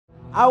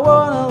I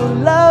wanna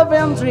love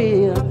and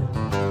treat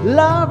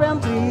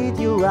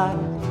you right.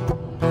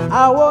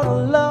 I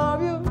wanna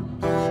love you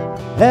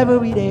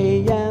every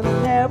day and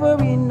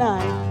every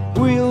night.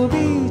 We'll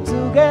be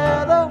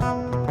together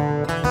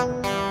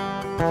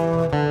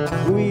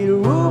with a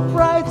roof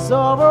right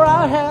over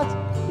our heads.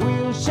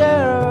 We'll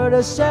share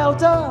the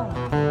shelter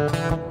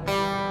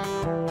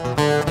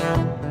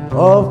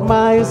of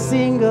my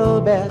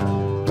single bed.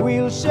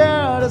 We'll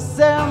share the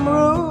same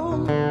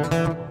room.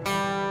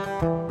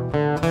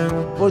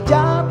 For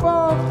Jah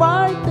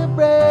provide the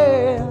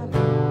bread.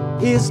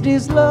 Is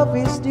this love,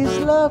 is this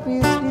love,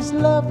 is this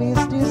love,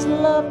 is this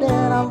love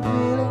that I'm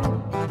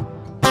feeling?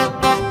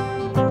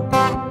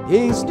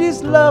 Is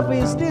this love,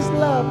 is this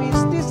love,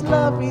 is this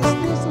love, is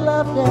this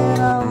love that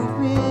I'm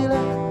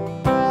feeling?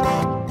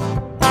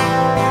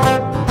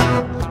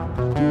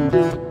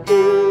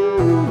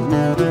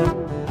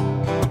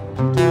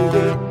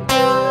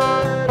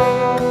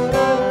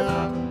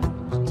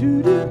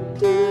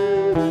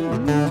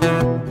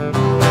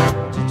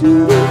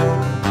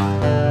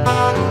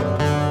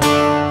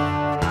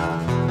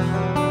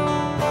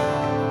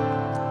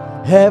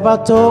 Have I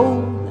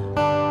told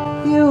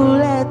you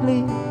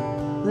lately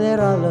that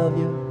I love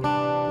you?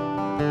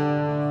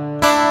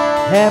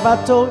 Have I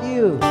told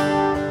you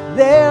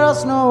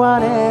there's no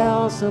one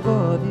else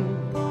above you?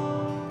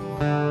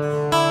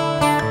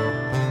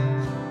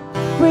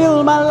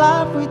 Fill my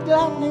life with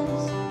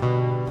gladness,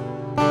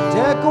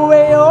 take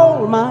away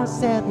all my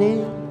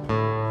sadness.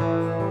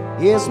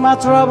 Is my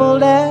trouble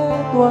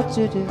that what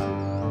you do?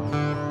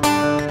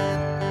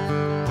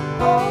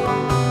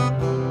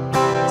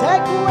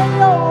 Take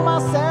away all my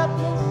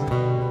sadness,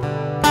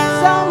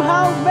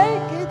 somehow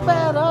make it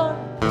better.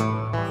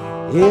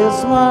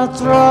 Is my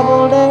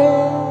trouble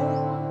there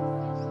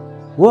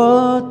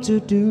what to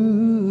do?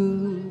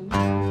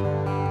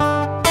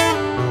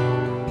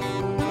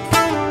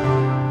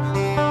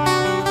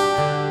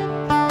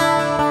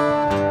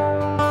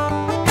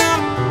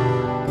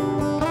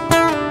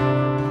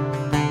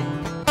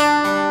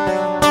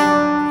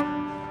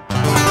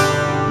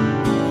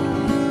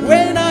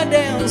 When I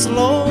dance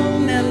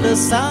alone and the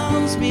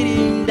sun's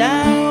beating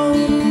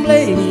down,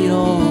 blame it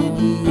on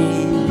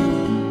me.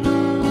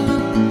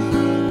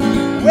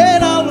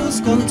 When I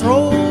lose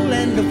control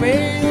and the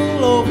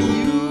veil of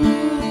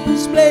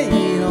you's blame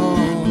it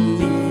on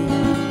me.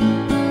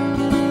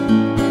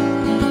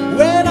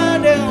 When I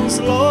dance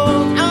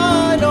alone,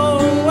 I know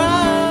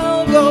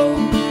I'll go,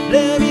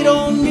 blame it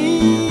on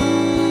me.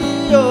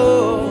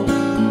 Oh.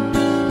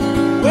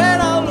 When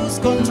I lose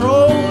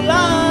control,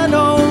 I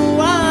know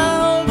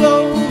I'll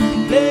go,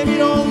 blame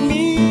it on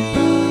me.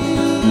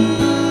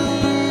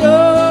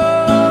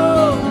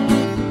 Oh.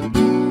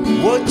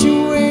 What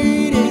you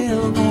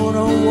waiting for?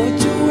 No, what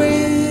you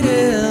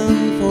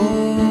waiting for?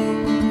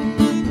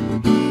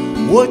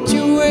 What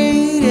you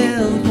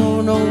waiting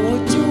for? No,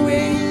 what you